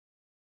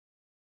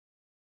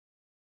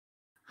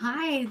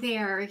Hi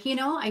there.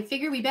 I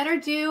figure we better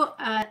do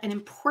an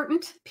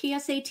important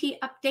PSAT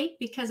update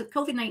because of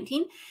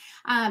COVID-19.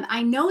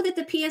 I know that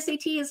the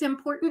PSAT is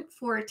important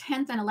for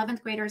 10th and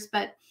 11th graders,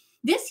 but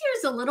this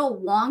year's a little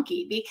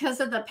wonky because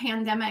of the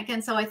pandemic.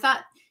 And so I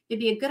thought it'd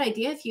be a good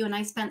idea if you and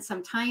I spent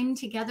some time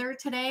together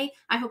today.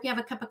 I hope you have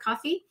a cup of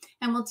coffee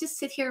and we'll just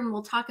sit here and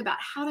we'll talk about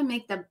how to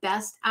make the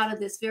best out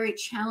of this very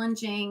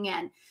challenging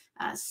and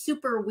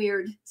super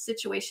weird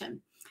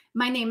situation.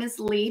 My name is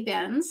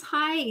Binz.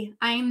 Hi,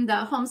 I'm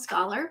the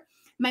HomeScholar.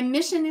 My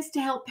mission is to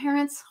help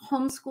parents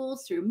homeschool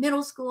through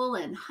middle school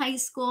and high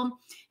school.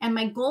 And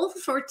my goal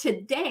for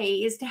today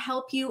is to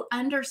help you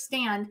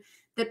understand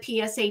the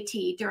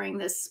PSAT during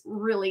this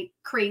really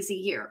crazy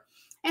year.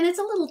 And it's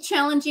a little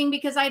challenging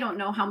because I don't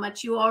know how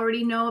much you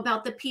already know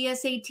about the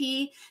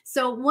PSAT.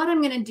 So what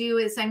I'm going to do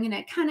is I'm going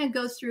to kind of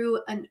go through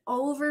an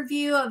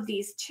overview of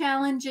these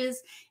challenges,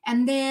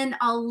 and then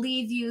I'll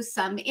leave you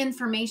some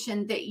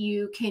information that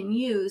you can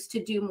use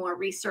to do more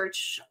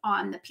research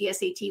on the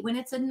PSAT when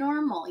it's a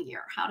normal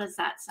year. How does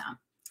that sound?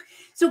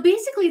 So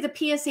basically, the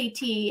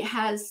PSAT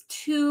has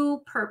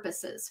two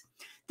purposes.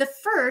 The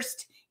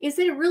first is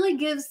that it really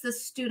gives the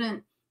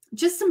student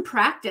just some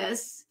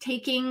practice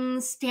taking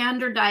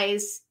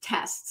standardized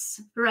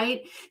tests,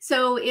 right?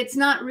 So it's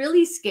not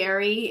really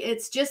scary.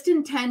 It's just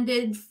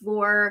intended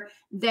for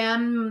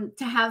them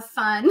to have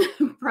fun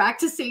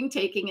practicing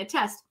taking a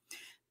test.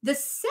 The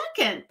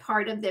second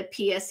part of the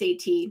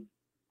PSAT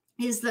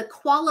is the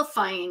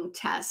qualifying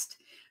test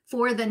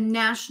for the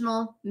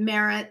National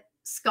Merit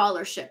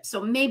Scholarship.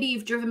 So maybe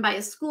you've driven by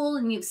a school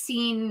and you've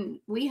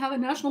seen, we have a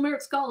National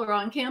Merit Scholar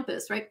on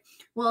campus, right?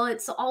 Well,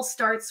 it all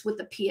starts with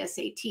the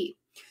PSAT.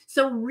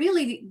 So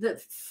really, the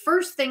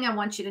first thing I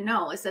want you to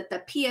know is that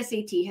the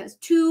PSAT has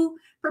two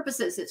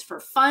purposes. It's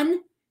for fun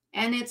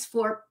and it's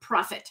for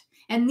profit.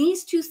 And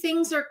these two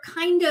things are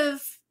kind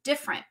of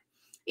different.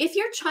 If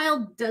your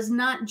child does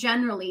not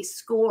generally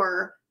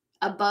score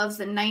above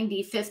the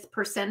 95th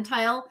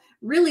percentile,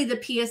 really the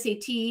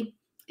PSAT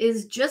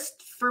is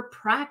just for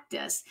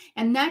practice.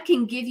 And that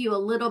can give you a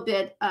little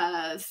bit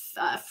of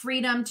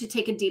freedom to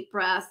take a deep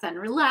breath and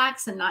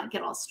relax and not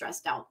get all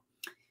stressed out.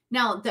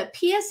 Now, the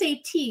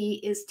PSAT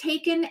is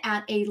taken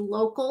at a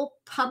local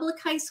public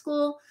high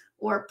school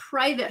or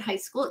private high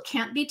school. It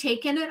can't be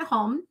taken at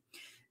home,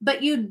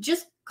 but you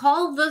just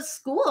call the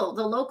school,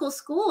 the local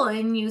school,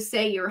 and you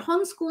say you're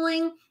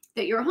homeschooling,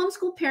 that you're a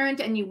homeschool parent,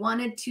 and you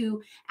wanted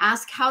to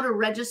ask how to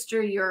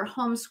register your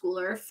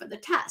homeschooler for the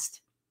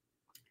test.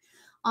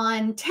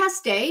 On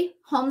test day,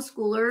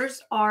 homeschoolers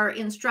are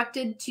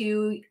instructed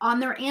to, on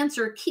their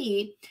answer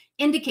key,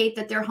 indicate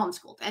that they're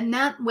homeschooled. And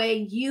that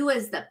way, you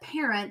as the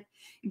parent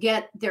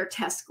get their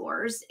test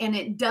scores, and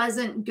it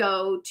doesn't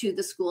go to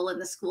the school, and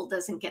the school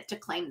doesn't get to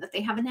claim that they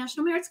have a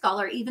National Merit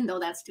Scholar, even though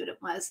that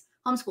student was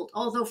homeschooled.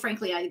 Although,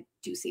 frankly, I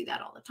do see that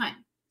all the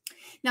time.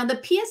 Now, the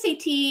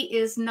PSAT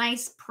is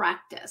nice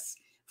practice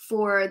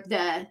for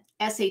the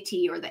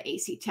SAT or the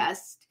AC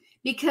test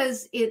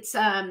because it's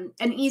an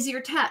easier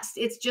test.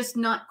 It's just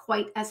not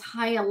quite as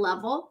high a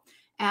level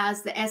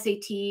as the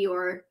SAT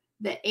or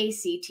the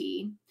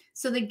ACT.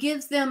 So that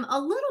gives them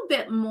a little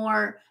bit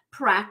more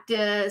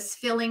practice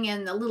filling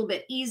in a little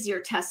bit easier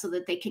test so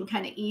that they can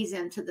kind of ease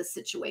into the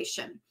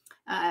situation.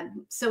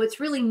 So it's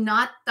really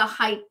not the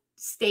high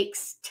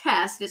stakes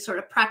test. It's sort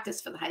of practice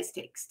for the high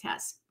stakes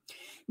test.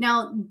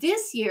 Now,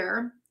 this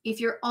year, if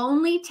you're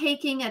only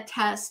taking a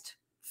test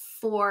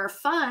for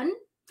fun,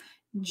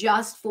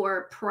 just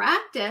for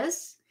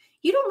practice,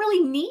 you don't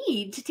really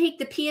need to take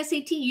the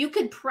PSAT. You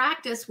could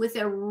practice with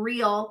a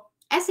real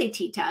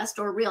SAT test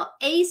or real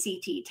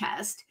ACT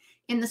test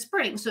in the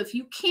spring. So if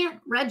you can't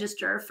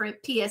register for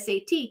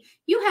PSAT,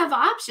 you have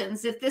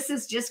options if this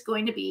is just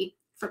going to be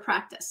for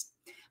practice.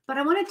 But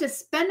I wanted to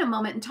spend a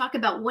moment and talk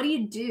about what do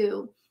you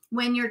do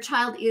when your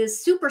child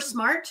is super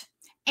smart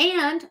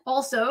and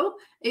also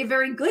a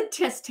very good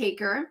test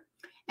taker.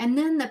 And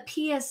then the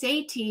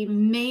PSAT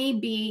may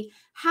be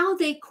how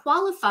they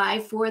qualify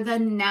for the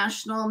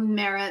National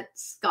Merit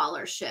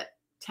Scholarship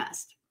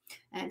test.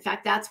 And in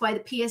fact, that's why the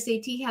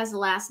PSAT has a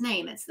last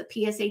name. It's the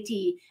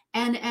PSAT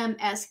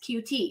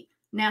NMSQT,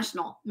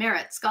 National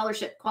Merit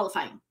Scholarship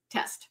Qualifying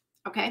Test.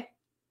 Okay.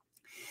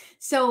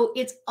 So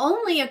it's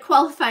only a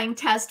qualifying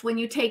test when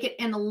you take it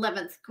in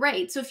 11th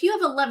grade. So if you have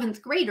 11th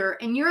grader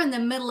and you're in the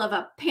middle of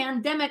a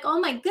pandemic,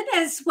 oh my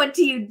goodness, what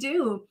do you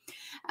do?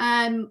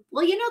 Well,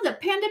 the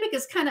pandemic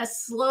is kind of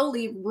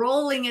slowly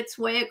rolling its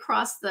way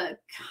across the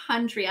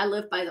country. I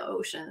live by the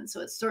ocean, so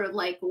it's sort of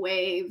like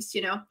waves,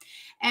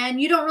 and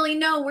you don't really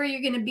know where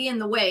you're going to be in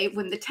the wave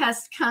when the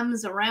test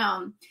comes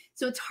around.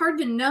 So it's hard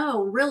to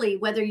know really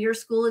whether your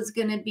school is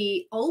going to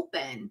be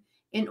open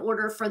in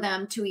order for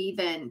them to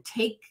even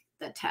take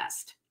the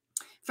test.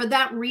 For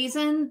that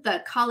reason,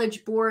 the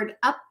College Board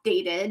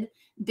updated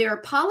their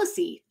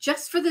policy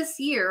just for this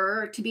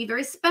year to be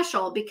very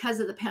special because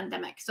of the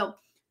pandemic. So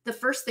the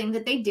first thing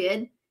that they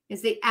did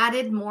is they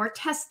added more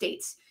test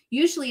dates.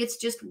 Usually it's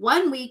just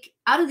 1 week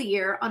out of the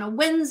year on a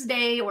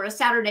Wednesday or a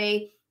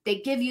Saturday. They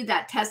give you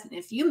that test. And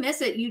if you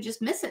miss it, you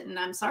just miss it. And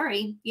I'm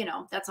sorry,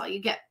 that's all you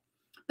get.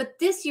 but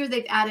this year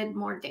they've added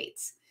more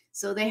dates.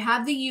 So they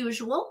have the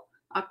usual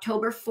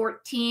October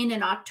 14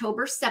 and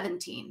October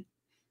 17,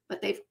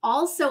 but they've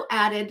also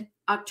added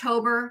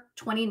October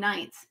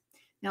 29th.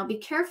 Now be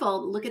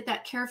careful, look at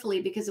that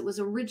carefully, because it was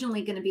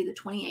originally going to be the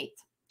 28th.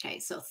 Okay,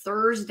 so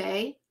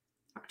Thursday,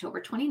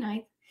 October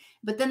 29th,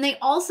 but then they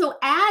also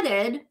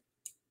added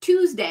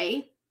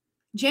Tuesday,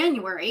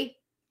 January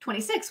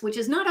 26th, which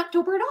is not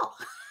October at all.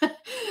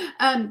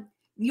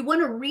 You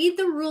want to read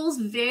the rules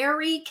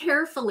very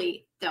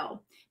carefully, though,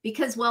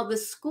 because while the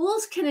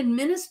schools can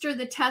administer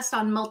the test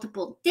on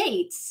multiple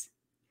dates,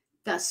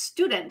 the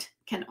student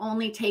can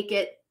only take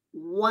it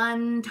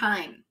one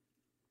time.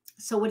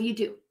 So what do you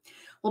do?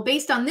 Well,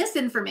 based on this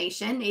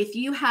information, if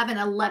you have an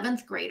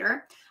 11th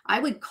grader, I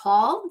would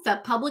call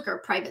the public or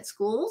private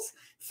schools,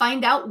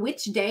 find out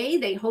which day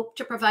they hope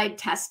to provide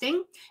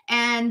testing,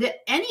 and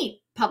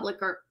any public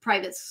or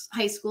private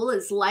high school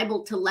is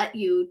liable to let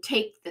you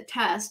take the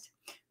test.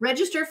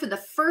 Register for the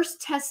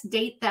first test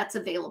date that's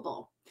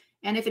available.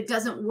 And if it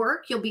doesn't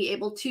work, you'll be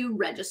able to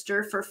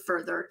register for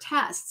further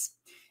tests.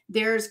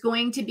 There's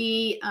going to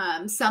be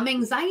some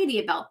anxiety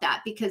about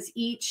that because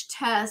each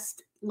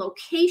test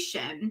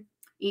location,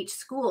 each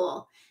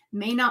school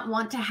may not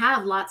want to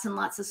have lots and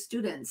lots of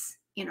students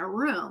in a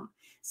room.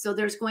 So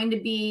there's going to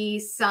be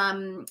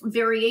some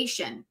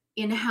variation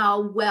in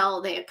how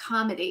well they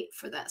accommodate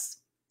for this.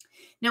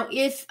 Now,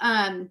 if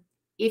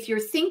you're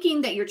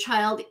thinking that your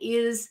child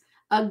is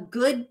a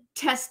good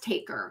test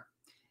taker,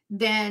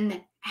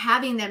 then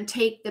having them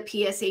take the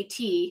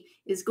PSAT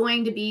is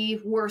going to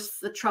be worth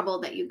the trouble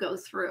that you go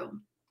through.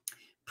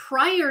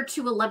 Prior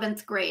to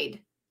 11th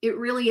grade, it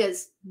really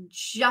is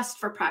just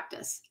for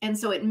practice. And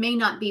so it may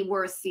not be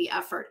worth the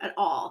effort at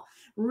all.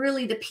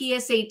 Really, the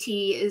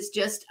PSAT is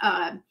just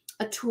a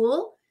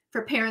tool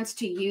for parents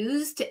to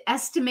use to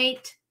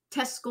estimate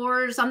test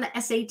scores on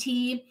the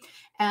SAT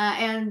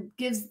and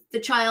gives the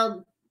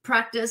child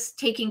practice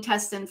taking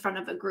tests in front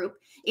of a group.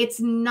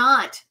 It's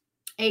not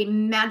a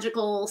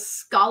magical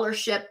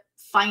scholarship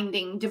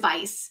finding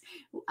device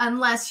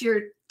unless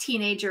your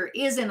teenager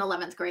is in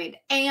 11th grade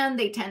and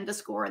they tend to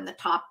score in the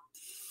top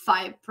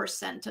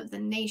 5% of the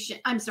nation.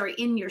 I'm sorry,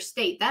 in your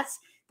state. That's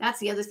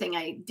the other thing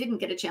I didn't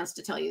get a chance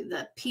to tell you.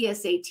 The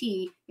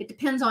PSAT, it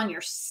depends on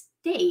your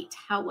state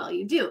how well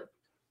you do.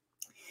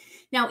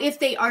 Now, if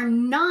they are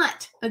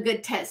not a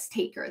good test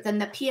taker, then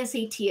the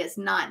PSAT is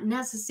not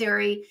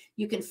necessary.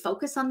 You can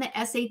focus on the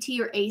SAT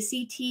or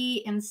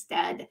ACT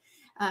instead,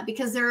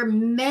 because there are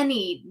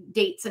many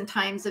dates and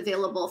times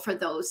available for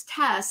those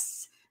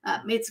tests.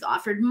 It's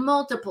offered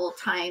multiple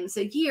times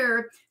a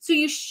year, so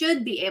you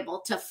should be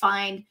able to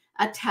find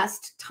a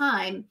test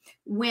time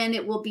when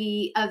it will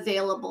be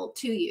available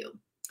to you.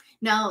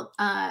 Now,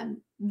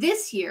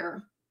 this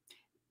year,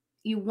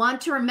 you want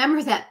to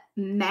remember that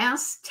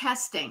mass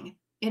testing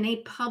in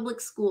a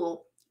public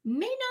school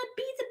may not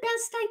be the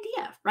best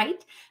idea,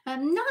 right?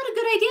 Not a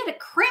good idea to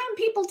cram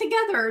people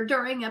together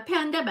during a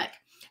pandemic.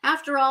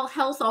 After all,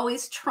 health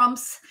always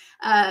trumps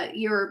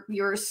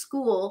your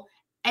school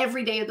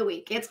every day of the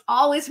week. It's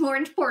always more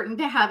important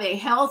to have a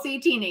healthy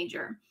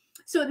teenager.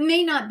 So it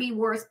may not be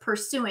worth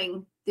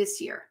pursuing this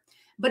year.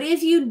 But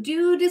if you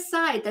do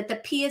decide that the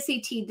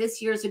PSAT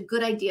this year is a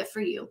good idea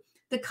for you,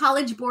 the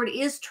College Board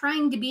is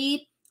trying to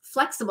be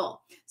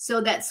flexible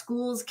so that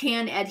schools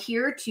can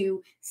adhere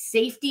to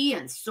safety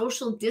and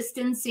social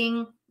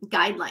distancing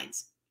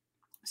guidelines.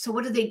 So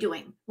what are they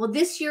doing? Well,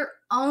 this year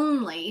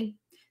only,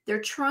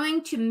 they're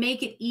trying to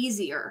make it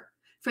easier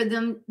for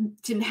them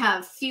to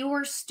have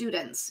fewer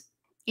students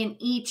in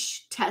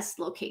each test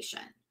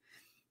location.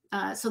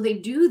 So they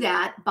do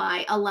that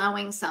by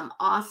allowing some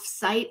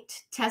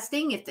off-site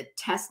testing if the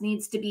test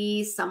needs to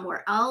be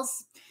somewhere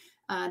else.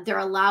 They're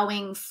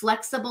allowing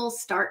flexible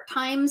start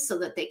times so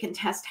that they can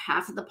test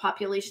half of the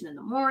population in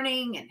the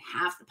morning and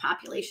half the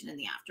population in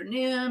the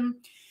afternoon.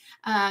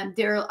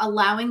 They're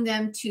allowing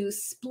them to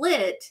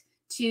split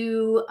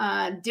to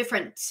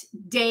different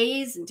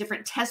days and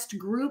different test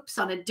groups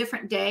on a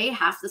different day.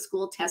 Half the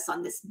school tests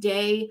on this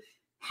day,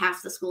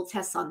 half the school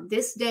tests on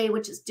this day,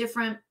 which is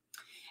different.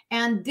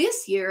 And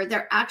this year,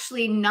 they're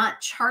actually not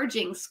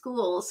charging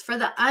schools for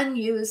the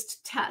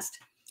unused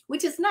test,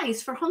 which is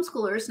nice for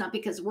homeschoolers, not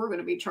because we're going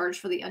to be charged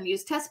for the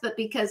unused test, but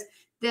because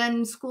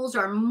then schools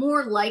are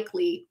more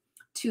likely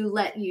to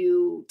let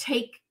you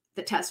take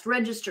the test,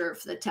 register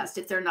for the test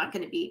if they're not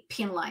going to be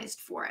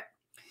penalized for it.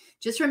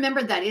 Just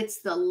remember that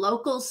it's the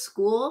local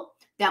school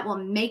that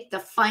will make the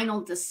final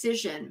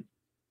decision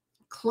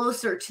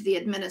closer to the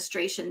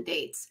administration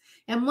dates.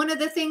 And one of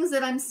the things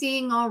that I'm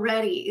seeing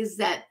already is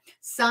that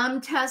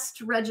some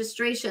test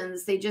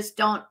registrations, they just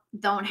don't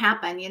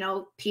happen. You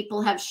know,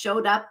 people have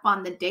showed up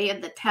on the day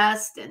of the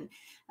test and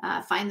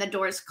find the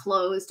doors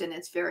closed, and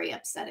it's very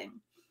upsetting.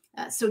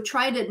 So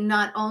try to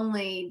not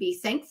only be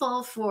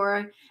thankful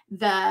for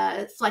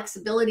the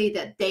flexibility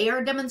that they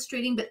are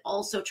demonstrating, but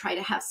also try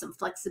to have some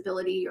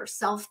flexibility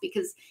yourself,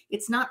 because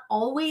it's not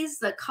always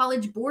the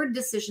College Board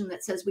decision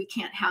that says we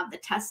can't have the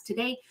test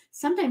today.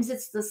 Sometimes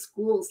it's the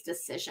school's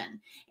decision,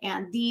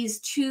 and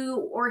these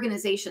two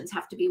organizations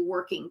have to be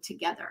working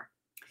together.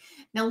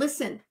 Now,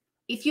 listen,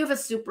 if you have a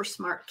super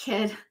smart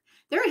kid,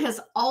 there has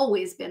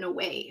always been a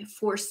way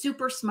for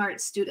super smart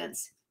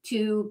students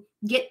to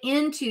get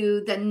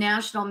into the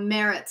National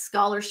Merit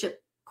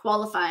Scholarship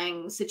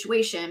qualifying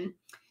situation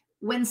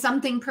when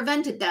something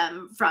prevented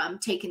them from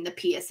taking the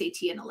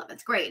PSAT in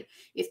 11th grade.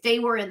 If they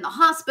were in the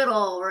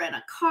hospital or in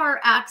a car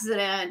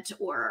accident,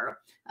 or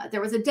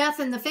there was a death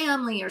in the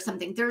family or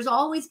something, there's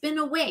always been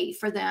a way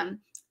for them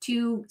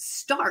to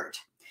start.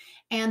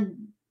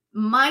 And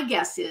my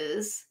guess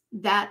is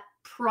that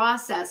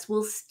process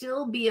will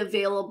still be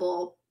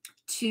available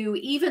to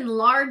even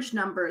large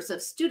numbers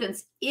of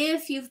students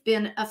if you've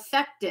been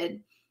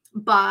affected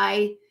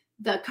by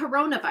the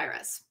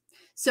coronavirus.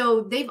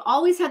 So they've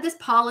always had this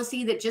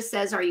policy that just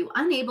says, are you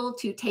unable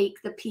to take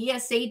the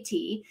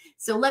PSAT?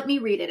 So let me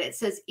read it. It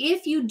says,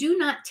 if you do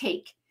not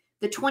take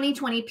the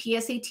 2020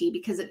 PSAT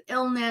because of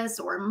illness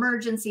or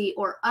emergency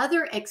or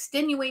other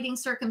extenuating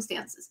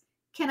circumstances.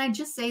 Can I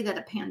just say that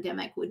a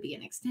pandemic would be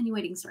an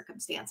extenuating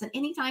circumstance? And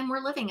anytime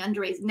we're living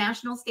under a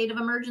national state of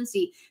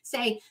emergency,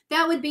 say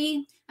that would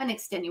be an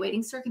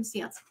extenuating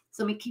circumstance.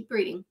 So let me keep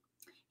reading.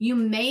 You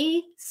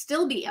may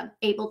still be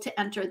able to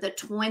enter the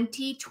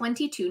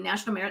 2022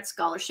 National Merit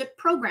Scholarship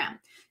Program.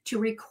 To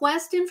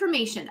request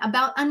information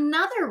about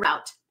another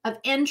route of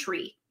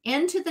entry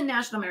into the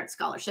National Merit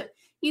Scholarship,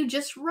 you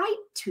just write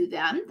to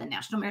them, the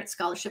National Merit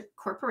Scholarship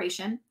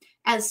Corporation,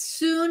 as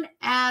soon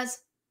as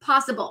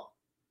possible,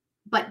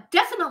 but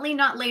definitely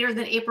not later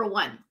than April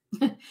 1.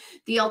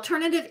 The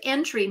alternative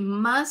entry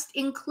must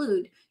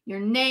include your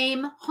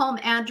name, home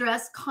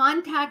address,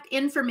 contact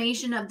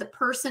information of the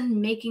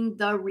person making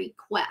the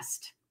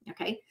request.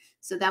 Okay,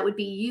 so that would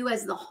be you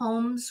as the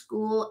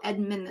homeschool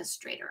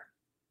administrator.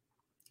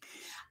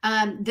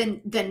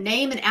 Then the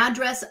name and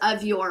address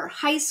of your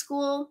high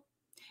school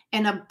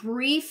and a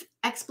brief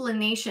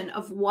explanation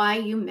of why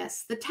you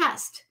missed the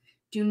test.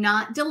 Do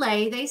not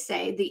delay, they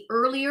say. The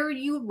earlier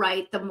you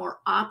write, the more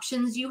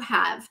options you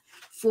have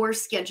for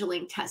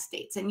scheduling test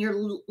dates. And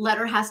your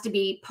letter has to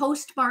be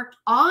postmarked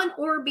on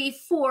or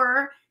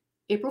before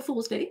April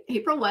Fool's Day,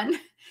 April 1,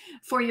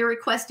 for your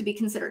request to be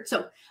considered.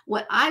 So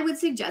what I would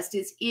suggest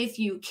is if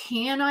you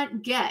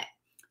cannot get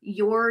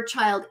your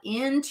child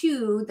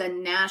into the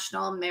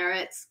National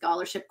Merit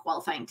Scholarship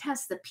Qualifying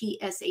Test, the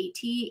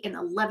PSAT, in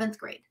 11th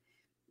grade,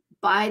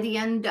 by the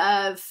end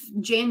of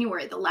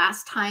January, the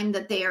last time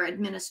that they are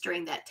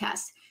administering that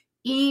test,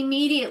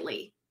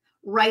 immediately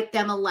write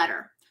them a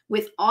letter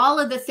with all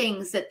of the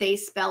things that they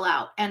spell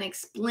out and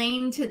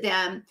explain to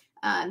them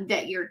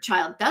that your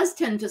child does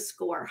tend to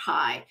score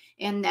high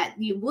and that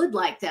you would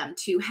like them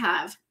to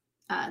have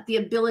the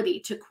ability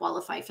to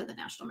qualify for the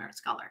National Merit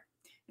Scholar.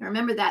 And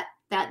remember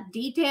that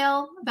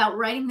detail about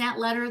writing that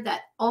letter,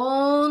 that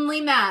only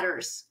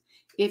matters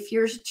if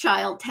your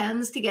child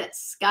tends to get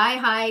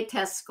sky-high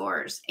test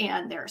scores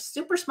and they're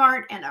super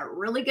smart and a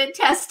really good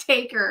test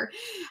taker.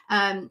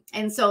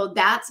 And so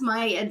that's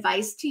my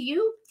advice to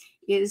you,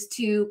 is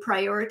to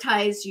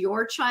prioritize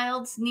your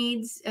child's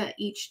needs.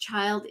 Each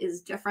child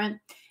is different,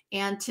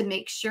 and to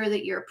make sure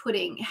that you're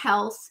putting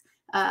health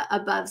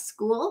above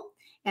school.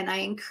 And I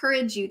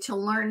encourage you to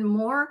learn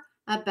more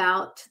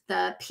about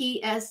the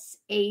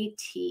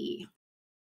PSAT.